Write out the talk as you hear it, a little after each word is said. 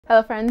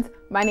Hello friends,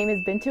 my name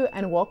is Bintou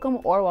and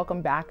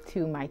welcome back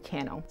to my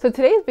channel. So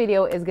today's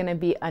video is going to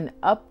be an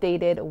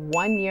updated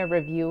 1-year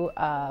review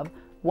of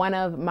one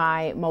of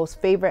my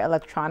most favorite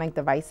electronic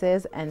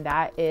devices, and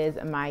that is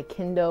my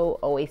Kindle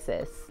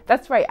Oasis.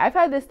 That's right, I've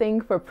had this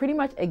thing for pretty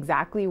much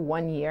exactly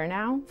 1 year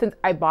now, since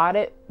I bought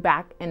it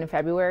back in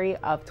February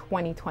of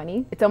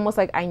 2020. It's almost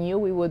like I knew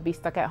we would be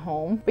stuck at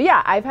home. But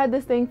yeah, I've had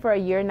this thing for a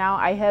year now.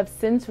 I have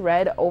since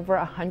read over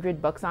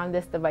 100 books on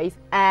this device,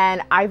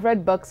 and I've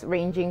read books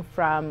ranging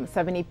from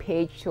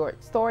 70-page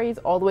short stories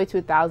all the way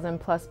to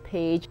 1,000+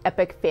 page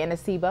epic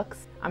fantasy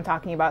books. I'm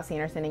talking about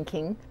Sanderson and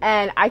King.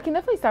 And I can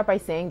definitely start by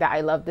saying that I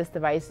love this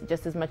device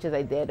just as much as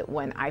I did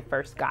when I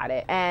first got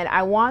it. And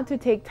I want to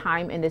take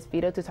time in this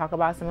video to talk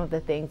about some of the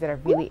things that I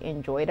really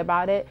enjoyed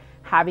about it,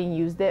 having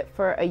used it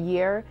for a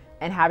year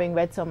and having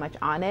read so much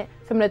on it,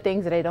 some of the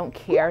things that I don't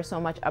care so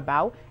much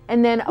about,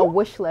 and then a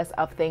wish list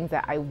of things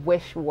that I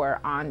wish were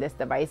on this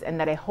device and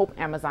that I hope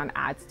Amazon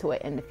adds to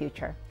it in the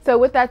future. So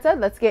with that said,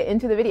 let's get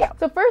into the video.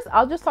 So first,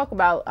 I'll just talk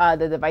about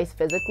the device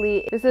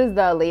physically. This is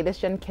the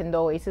latest gen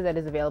Kindle Oasis that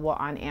is available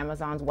on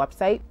Amazon's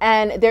website.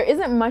 And there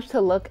isn't much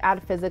to look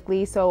at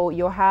physically, so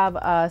you'll have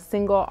a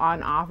single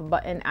on-off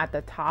button at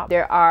the top.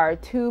 There are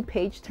 2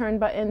 page turn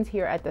buttons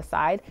here at the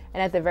side,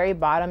 and at the very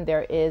bottom,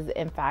 there is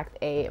in fact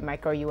a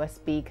micro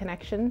USB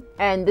connection.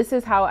 And this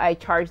is how I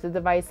charge the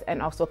device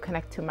and also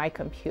connect to my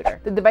computer.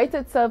 The device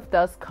itself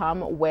does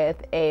come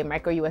with a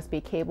micro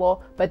USB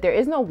cable, but there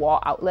is no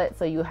wall outlet,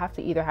 so you have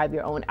to either have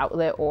your own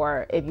outlet,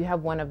 or if you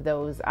have one of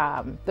those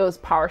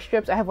power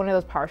strips. I have one of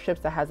those power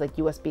strips that has like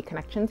USB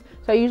connections,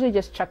 so I usually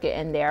just chuck it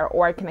in there,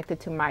 or I connect it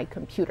to my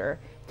computer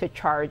to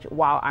charge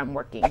while I'm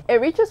working.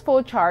 It reaches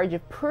full charge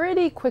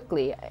pretty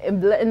quickly,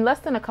 in less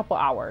than a couple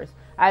hours.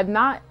 I've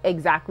not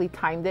exactly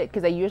timed it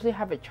because I usually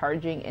have it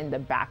charging in the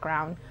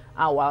background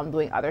while I'm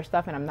doing other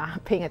stuff and I'm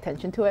not paying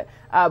attention to it.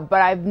 But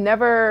I've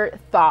never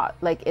thought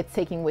like it's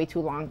taking way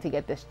too long to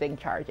get this thing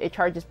charged. It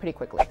charges pretty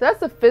quickly. So that's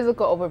the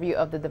physical overview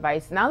of the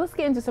device. Now let's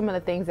get into some of the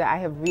things that I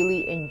have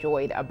really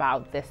enjoyed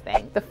about this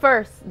thing. The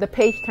first, the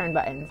page turn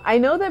buttons. I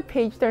know that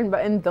page turn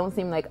buttons don't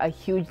seem like a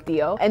huge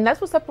deal, and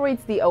that's what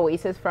separates the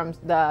Oasis from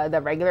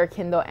the regular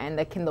Kindle and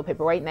the Kindle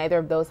Paperwhite. Neither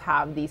of those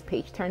have these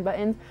page turn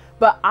buttons,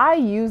 but I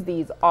use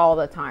these all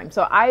the time.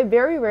 So I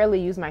very rarely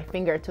use my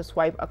finger to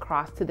swipe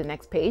across to the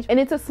next page. And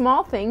it's a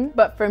small thing,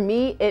 but for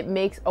me, it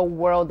makes a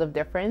world of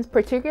difference,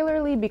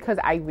 particularly because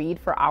I read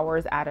for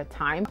hours at a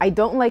time. I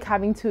don't like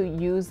having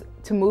to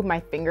move my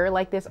finger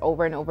like this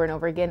over and over and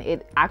over again.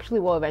 It actually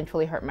will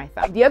eventually hurt my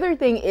thumb. The other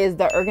thing is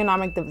the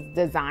ergonomic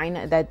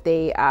design that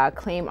they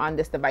claim on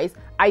this device.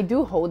 I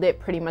do hold it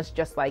pretty much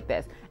just like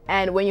this.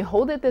 And when you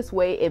hold it this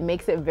way, it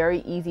makes it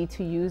very easy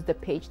to use the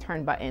page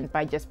turn buttons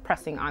by just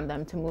pressing on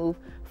them to move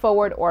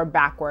forward or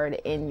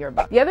backward in your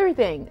book. The other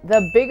thing,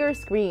 the bigger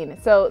screen.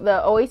 So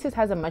the Oasis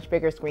has a much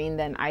bigger screen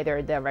than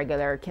either the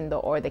regular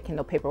Kindle or the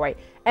Kindle Paperwhite.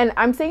 And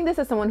I'm saying this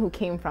as someone who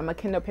came from a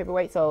Kindle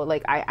Paperwhite, so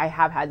like I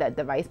have had that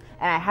device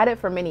and I had it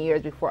for many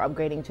years before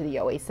upgrading to the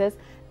Oasis.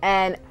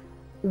 And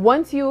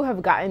once you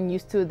have gotten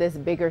used to this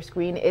bigger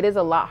screen, it is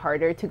a lot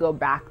harder to go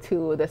back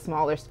to the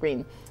smaller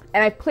screen.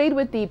 And I've played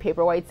with the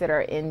Paperwhites that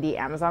are in the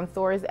Amazon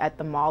stores at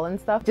the mall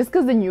and stuff, just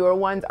because the newer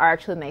ones are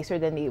actually nicer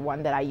than the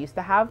one that I used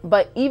to have.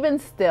 But even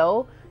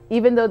still,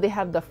 even though they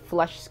have the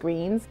flush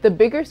screens, the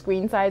bigger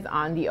screen size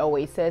on the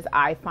Oasis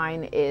I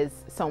find is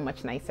so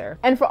much nicer.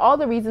 And for all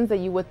the reasons that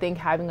you would think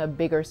having a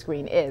bigger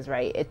screen is,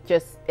 right?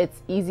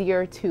 It's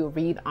easier to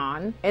read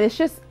on, and it's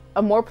just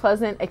a more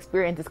pleasant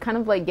experience. It's kind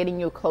of like getting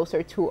you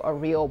closer to a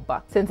real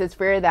book, since it's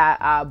rare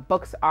that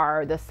books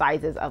are the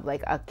sizes of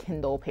like a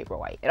Kindle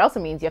Paperwhite. It also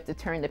means you have to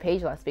turn the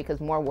page less because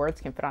more words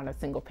can fit on a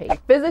single page.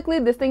 Physically,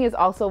 this thing is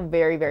also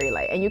very, very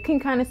light, and you can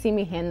kind of see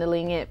me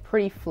handling it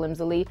pretty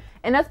flimsily,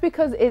 and that's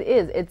because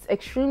it's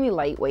extremely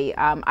lightweight.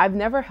 I've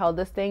never held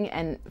this thing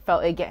and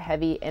felt it get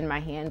heavy in my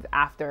hands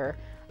after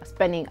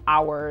spending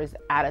hours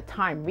at a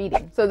time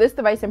reading. So this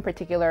device in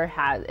particular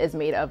is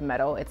made of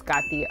metal. It's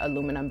got the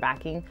aluminum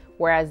backing,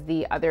 whereas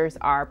the others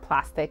are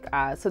plastic.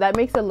 So that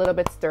makes it a little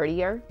bit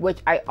sturdier, which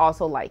I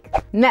also like.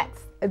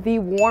 Next, the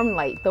warm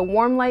light. The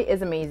warm light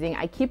is amazing.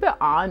 I keep it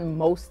on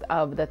most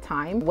of the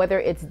time, whether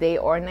it's day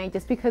or night,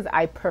 just because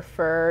I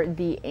prefer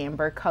the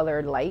amber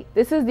colored light.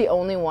 This is the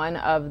only one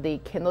of the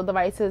Kindle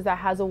devices that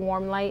has a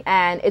warm light,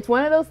 and it's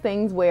one of those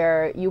things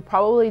where you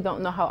probably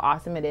don't know how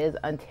awesome it is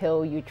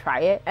until you try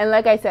it. And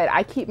like I said,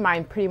 I keep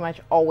mine pretty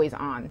much always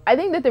on. I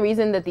think that the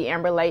reason that the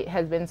amber light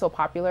has been so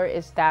popular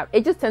is that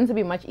it just tends to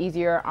be much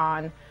easier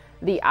on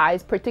the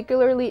eyes,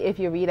 particularly if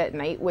you read at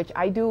night, which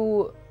I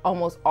do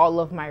almost all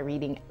of my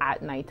reading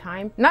at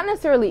nighttime. Not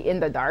necessarily in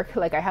the dark,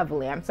 like I have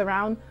lamps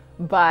around,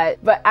 but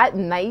at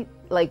night,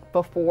 like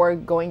before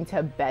going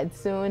to bed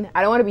soon,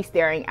 I don't want to be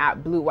staring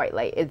at blue white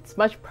light. It's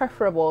much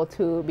preferable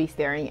to be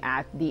staring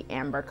at the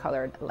amber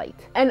colored light.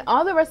 And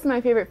all the rest of my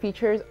favorite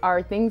features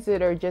are things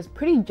that are just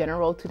pretty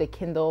general to the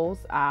Kindles,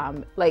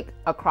 like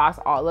across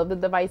all of the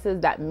devices,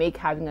 that make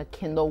having a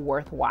Kindle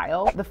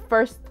worthwhile. The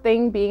first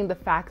thing being the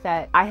fact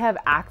that I have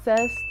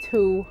access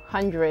to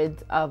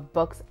hundreds of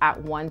books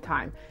at one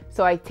time.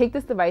 So I take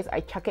this device, I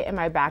chuck it in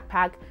my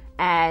backpack,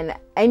 and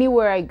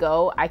anywhere I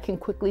go, I can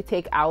quickly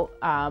take out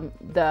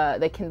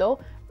the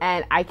Kindle,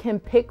 and I can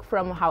pick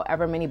from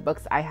however many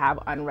books I have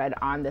unread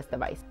on this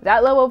device.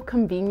 That level of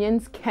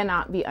convenience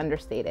cannot be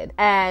understated.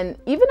 And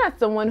even as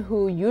someone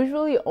who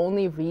usually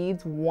only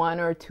reads 1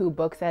 or 2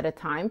 books at a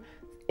time,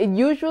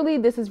 usually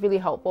this is really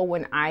helpful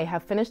when I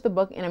have finished the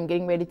book and I'm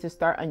getting ready to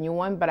start a new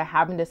one, but I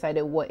haven't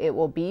decided what it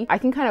will be. I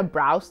can kind of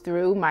browse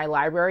through my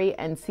library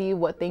and see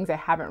what things I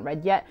haven't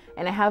read yet,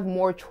 and I have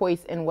more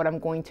choice in what I'm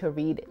going to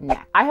read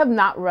next. I have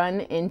not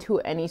run into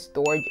any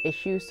storage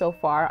issues so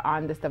far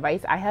on this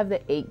device. I have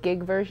the 8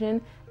 gig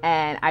version,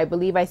 and I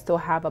believe I still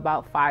have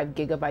about 5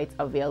 gigabytes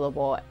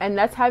available, and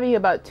that's having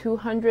about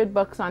 200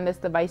 books on this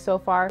device so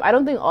far. I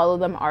don't think all of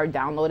them are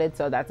downloaded,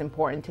 so that's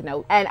important to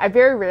note. And I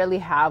very rarely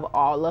have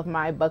all of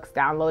my books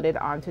downloaded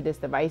onto this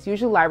device.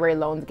 Usually library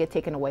loans get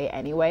taken away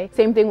anyway.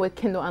 Same thing with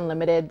Kindle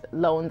Unlimited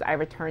loans, I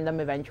return them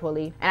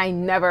eventually. And I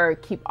never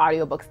keep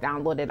audiobooks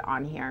downloaded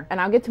on here.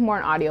 And I'll get to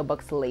more on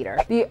audiobooks later.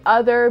 The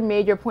other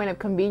major point of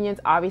convenience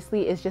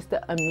obviously is just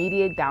the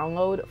immediate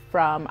download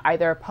from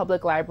either a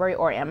public library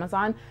or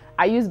Amazon.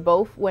 I use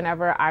both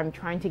whenever I'm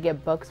trying to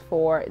get books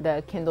for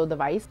the Kindle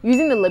device.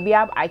 Using the Libby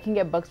app, I can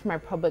get books from my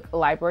public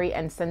library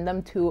and send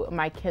them to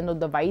my Kindle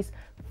device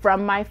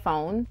from my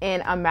phone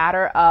in a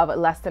matter of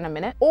less than a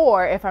minute.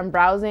 Or if I'm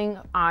browsing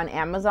on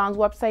Amazon's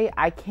website,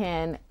 I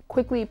can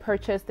quickly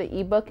purchase the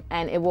ebook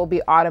and it will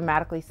be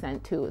automatically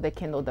sent to the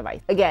Kindle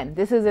device. Again,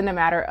 this is in a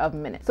matter of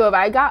minutes. So if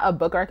I got a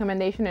book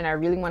recommendation and I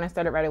really want to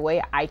start it right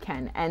away, I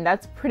can, and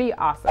that's pretty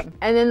awesome.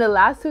 And then the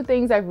last 2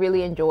 things I've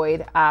really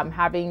enjoyed,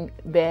 having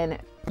been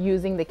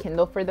using the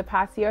Kindle for the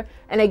past year.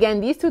 And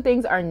again, these 2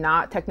 things are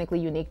not technically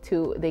unique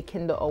to the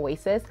Kindle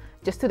Oasis,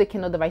 just to the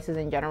Kindle devices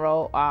in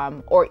general,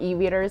 or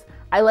e-readers.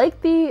 I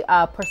like the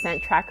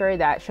percent tracker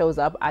that shows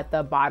up at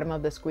the bottom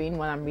of the screen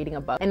when I'm reading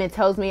a book, and it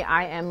tells me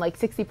I am like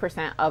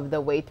 60% of the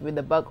way through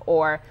the book,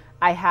 or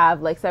I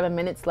have like 7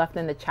 minutes left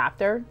in the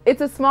chapter.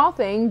 It's a small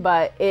thing,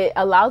 but it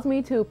allows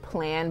me to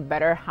plan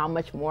better how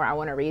much more I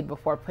want to read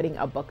before putting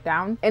a book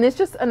down. And it's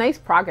just a nice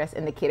progress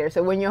indicator.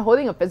 So when you're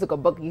holding a physical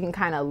book, you can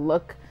kind of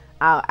look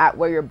at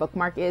where your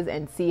bookmark is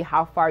and see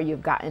how far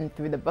you've gotten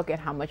through the book and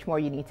how much more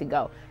you need to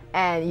go.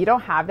 And you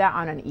don't have that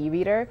on an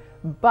e-reader,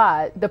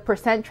 but the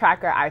percent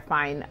tracker I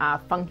find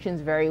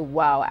functions very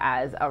well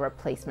as a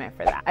replacement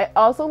for that. I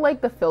also like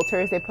the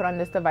filters they put on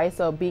this device,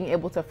 so being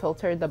able to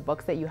filter the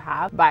books that you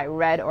have by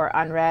read or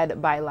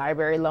unread, by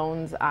library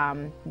loans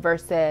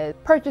versus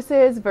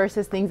purchases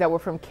versus things that were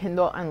from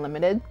Kindle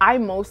Unlimited. I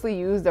mostly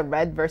use the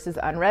read versus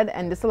unread,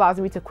 and this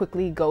allows me to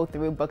quickly go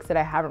through books that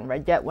I haven't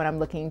read yet when I'm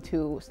looking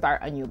to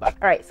start a new book.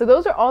 All right, so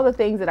those are all the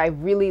things that I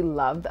really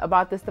loved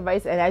about this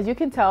device, and as you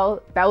can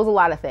tell, that was a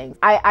lot of things.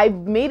 I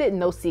made it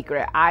no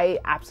secret. I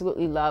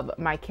absolutely love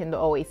my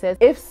Kindle Oasis.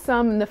 If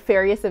some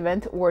nefarious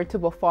event were to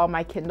befall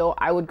my Kindle,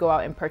 I would go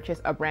out and purchase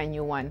a brand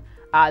new one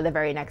the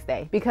very next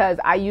day, because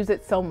I use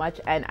it so much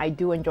and I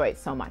do enjoy it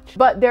so much.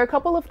 But there are a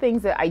couple of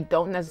things that I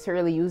don't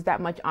necessarily use that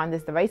much on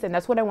this device, and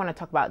that's what I want to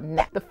talk about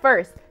next. The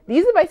first,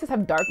 these devices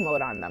have dark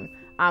mode on them.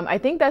 I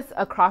think that's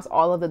across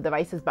all of the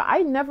devices, but I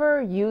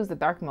never use the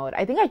dark mode.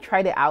 I think I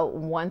tried it out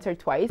once or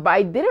twice, but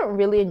I didn't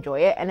really enjoy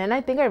it. And then I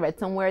think I read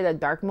somewhere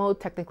that dark mode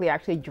technically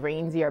actually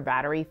drains your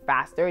battery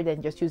faster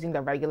than just using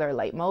the regular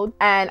light mode.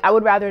 And I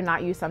would rather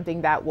not use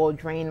something that will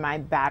drain my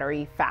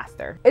battery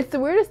faster. It's the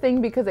weirdest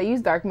thing because I use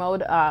dark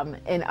mode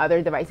in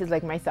other devices,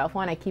 like my cell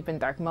phone, I keep in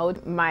dark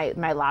mode. My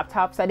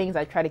laptop settings,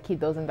 I try to keep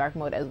those in dark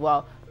mode as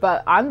well.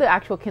 But on the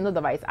actual Kindle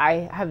device,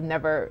 I have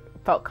never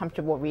felt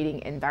comfortable reading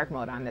in dark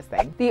mode on this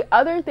thing. The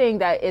other thing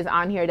that is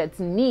on here that's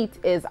neat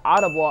is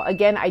Audible.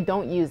 Again, I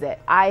don't use it.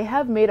 I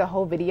have made a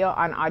whole video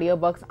on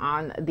audiobooks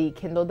on the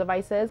Kindle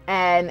devices,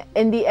 and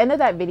in the end of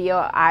that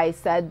video, I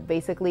said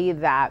basically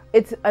that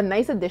it's a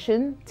nice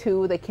addition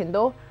to the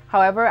Kindle.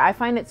 However, I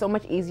find it so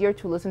much easier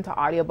to listen to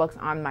audiobooks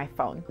on my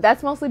phone.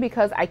 That's mostly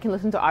because I can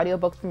listen to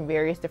audiobooks from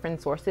various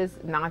different sources,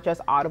 not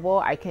just Audible.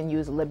 I can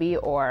use Libby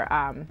or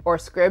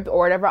Scribd or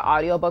whatever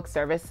audiobook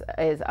service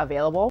is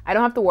available. I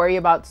don't have to worry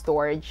about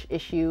storage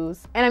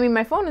issues. And I mean,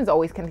 my phone is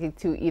always connected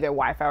to either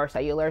Wi-Fi or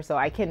cellular, so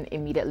I can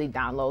immediately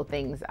download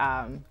things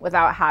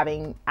without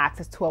having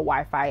access to a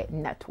Wi-Fi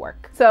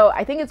network. So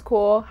I think it's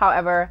cool.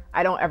 However,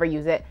 I don't ever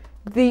use it.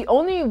 The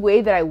only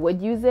way that I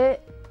would use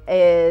it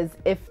is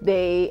if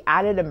they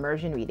added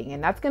immersion reading,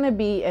 and that's going to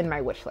be in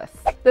my wish list.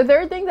 The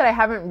third thing that I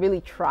haven't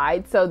really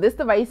tried, so this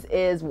device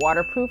is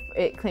waterproof.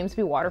 It claims to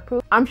be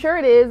waterproof. I'm sure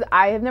it is.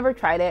 I have never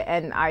tried it,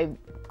 and I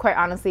quite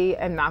honestly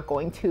am not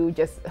going to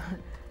just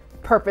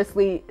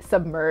purposely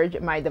submerge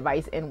my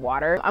device in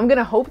water. I'm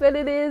gonna hope that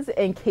it is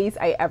in case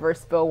I ever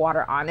spill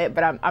water on it,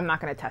 but I'm not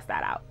gonna test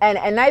that out.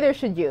 And neither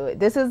should you.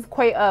 This is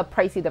quite a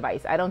pricey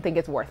device. I don't think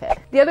it's worth it.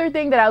 The other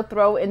thing that I'll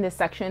throw in this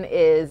section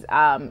is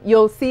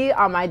you'll see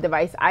on my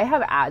device, I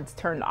have ads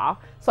turned off.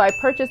 So I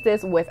purchased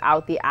this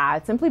without the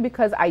ads simply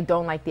because I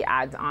don't like the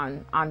ads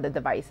on the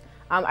device.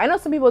 I know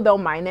some people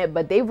don't mind it,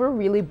 but they were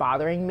really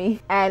bothering me.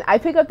 And I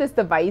picked up this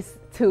device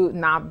to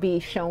not be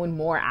shown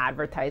more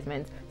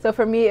advertisements. So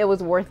for me, it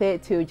was worth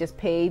it to just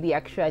pay the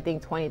extra, I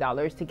think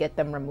 $20 to get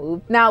them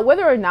removed. Now,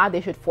 whether or not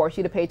they should force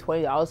you to pay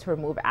 $20 to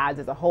remove ads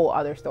is a whole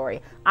other story.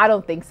 I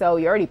don't think so.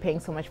 You're already paying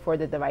so much for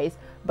the device,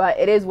 but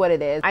it is what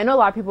it is. I know a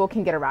lot of people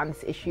can get around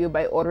this issue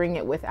by ordering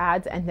it with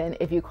ads. And then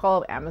if you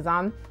call up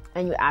Amazon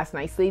and you ask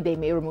nicely, they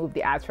may remove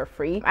the ads for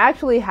free. I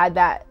actually had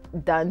that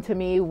done to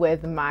me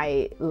with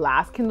my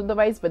last Kindle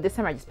device, but this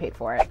time I just paid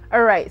for it.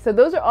 All right, so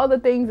those are all the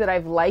things that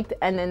I've liked,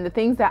 and then the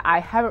things that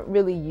I haven't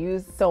really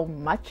used so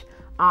much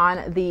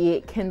on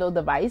the Kindle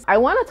device. I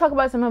want to talk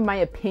about some of my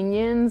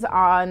opinions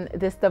on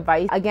this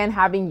device. Again,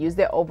 having used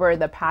it over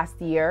the past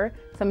year,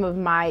 some of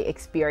my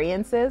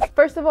experiences.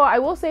 First of all, I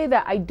will say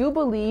that I do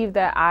believe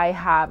that I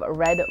have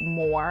read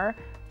more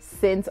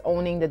since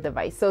owning the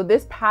device. So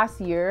this past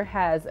year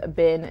has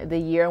been the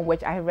year in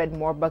which I have read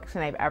more books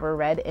than I've ever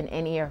read in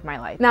any year of my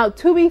life. Now,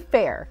 to be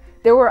fair,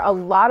 there were a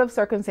lot of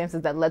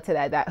circumstances that led to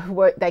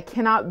that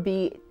cannot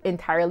be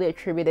entirely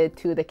attributed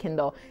to the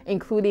Kindle,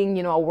 including,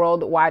 you know, a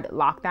worldwide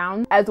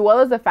lockdown, as well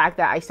as the fact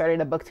that I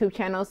started a booktube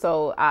channel.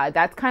 So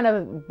that's kind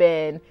of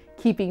been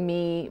keeping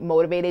me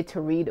motivated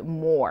to read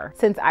more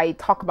since I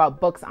talk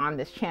about books on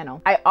this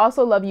channel. I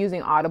also love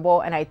using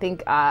Audible, and I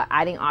think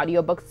adding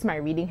audiobooks to my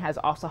reading has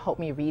also helped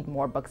me read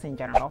more books in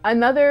general.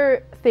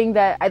 Another thing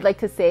that I'd like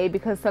to say,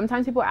 because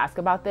sometimes people ask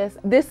about this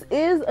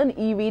is an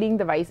e-reading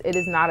device. It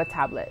is not a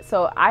tablet.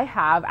 So I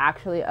have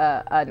actually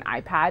an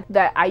iPad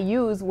that I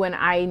use when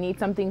I need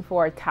something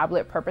for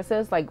tablet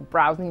purposes, like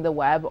browsing the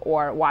web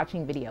or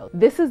watching videos.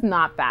 This is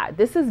not that.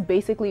 This is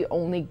basically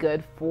only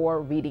good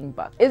for reading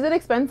books. Is it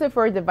expensive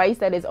for a device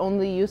that is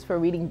only used for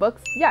reading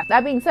books? Yeah,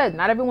 that being said,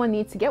 not everyone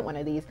needs to get one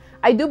of these.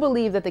 I do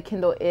believe that the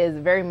Kindle is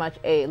very much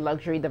a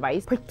luxury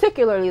device,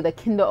 particularly the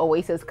Kindle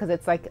Oasis, because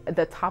it's like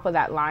the top of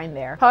that line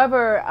there.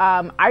 However,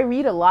 I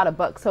read a lot of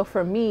books, so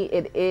for me,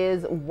 it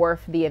is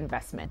worth the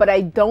investment. But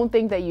I don't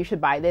think that you should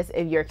buy this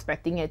if you're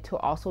expecting it to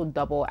also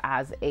double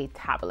as a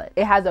tablet.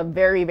 It has a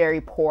very,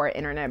 very poor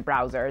internet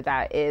browser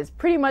that is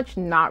pretty much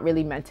not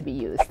really meant to be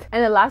used.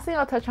 And the last thing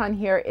I'll touch on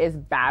here is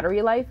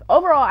battery life.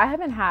 Overall, I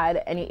haven't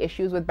had any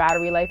issues with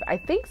battery life. I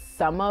think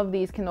some of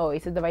these Kindle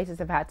Oasis devices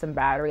have had some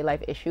battery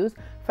life issues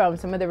from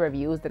some of the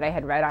reviews that I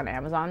had read on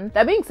Amazon.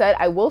 That being said,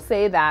 I will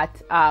say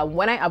that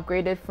when I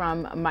upgraded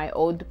from my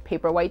old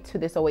Paperwhite to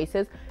this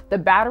Oasis, the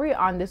battery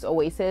on this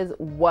Oasis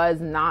was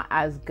not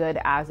as good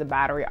as the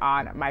battery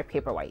on my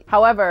Paperwhite.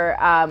 However,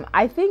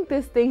 I think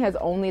this thing has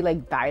only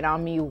like died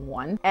on me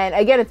once. And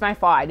again, it's my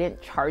fault, I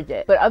didn't charge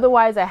it. But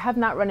otherwise, I have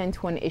not run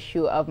into an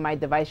issue of my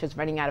device just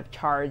running out of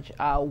charge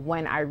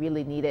when I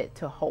really need it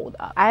to hold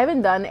up. I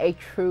haven't done a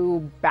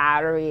true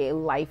battery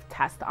life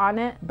test on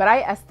it, but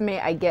I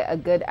estimate I get a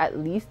good at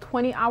least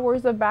 20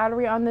 hours of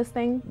battery on this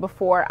thing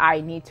before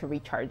I need to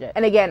recharge it.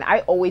 And again,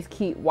 I always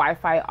keep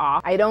Wi-Fi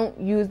off. I don't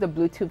use the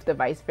Bluetooth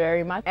device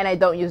very much, and I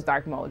don't use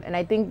dark mode. And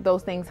I think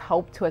those things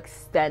help to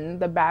extend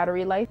the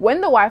battery life. When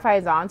the Wi-Fi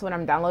is on, so when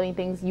I'm downloading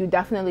things, you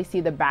definitely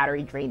see the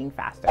battery draining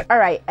faster. All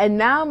right, and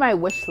now my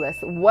wish list.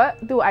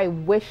 What do I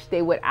wish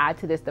they would add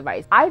to this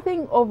device? I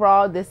think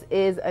overall, this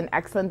is an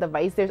excellent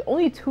device. There's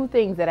only two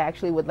things that I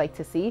actually would like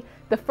to see.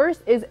 The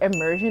first is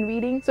immersion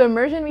reading. So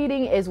immersion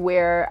reading is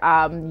where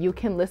you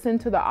can listen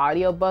to the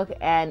audiobook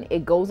and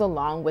it goes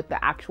along with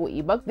the actual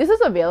ebook. This is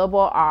available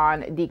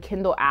on the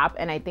Kindle app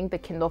and I think the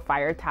Kindle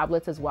Fire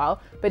tablets as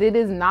well, but it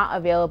is not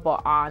available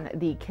on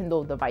the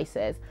Kindle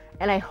devices.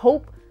 And I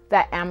hope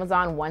that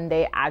Amazon one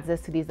day adds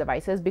this to these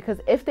devices, because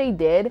if they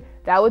did,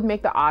 that would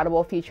make the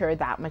Audible feature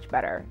that much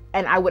better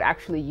and I would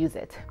actually use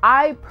it.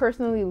 I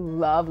personally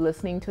love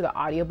listening to the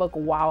audiobook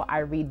while I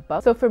read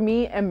books. So for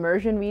me,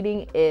 immersion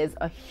reading is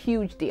a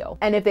huge deal.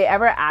 And if they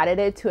ever added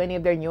it to any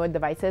of their newer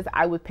devices,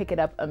 I would pick it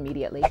up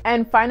immediately.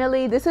 And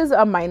finally, this is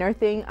a minor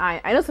thing.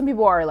 I know some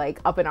people are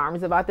like up in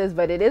arms about this,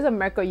 but it is a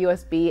micro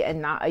USB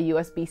and not a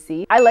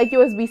USB-C. I like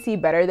USB-C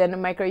better than a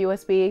micro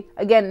USB.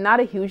 Again, not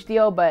a huge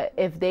deal, but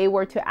if they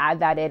were to add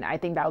that in, I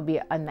think that would be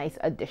a nice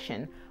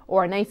addition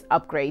or a nice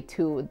upgrade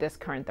to this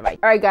current device.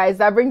 All right, guys,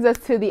 that brings us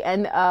to the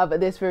end of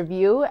this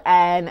review.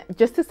 And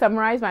just to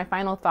summarize my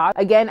final thoughts,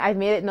 again, I've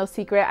made it no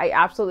secret, I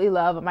absolutely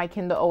love my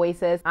Kindle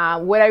Oasis.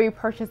 Would I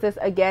repurchase this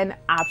again?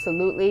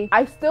 Absolutely.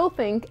 I still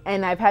think,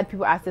 and I've had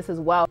people ask this as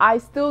well, I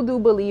still do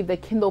believe the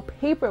Kindle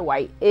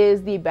Paperwhite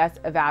is the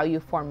best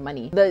value for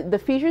money. The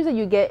features that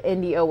you get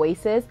in the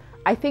Oasis,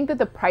 I think that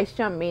the price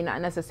jump may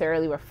not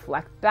necessarily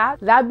reflect that.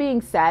 That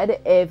being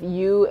said, if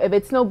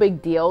it's no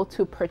big deal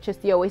to purchase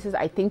the Oasis,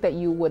 I think that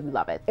you would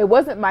love it. It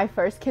wasn't my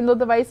first Kindle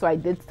device, so I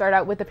did start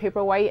out with the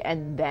Paperwhite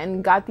and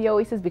then got the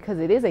Oasis because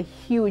it is a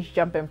huge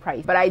jump in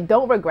price, but I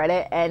don't regret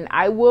it, and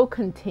I will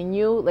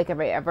continue, like if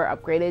I ever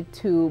upgraded,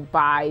 to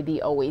buy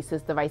the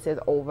Oasis devices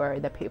over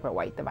the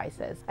Paperwhite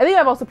devices. I think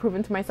I've also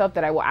proven to myself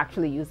that I will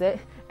actually use it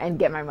and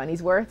get my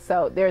money's worth,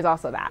 so there's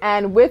also that.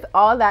 And with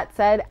all that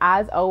said,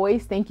 as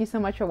always, thank you so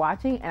much for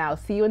watching, and I'll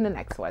see you in the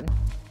next one.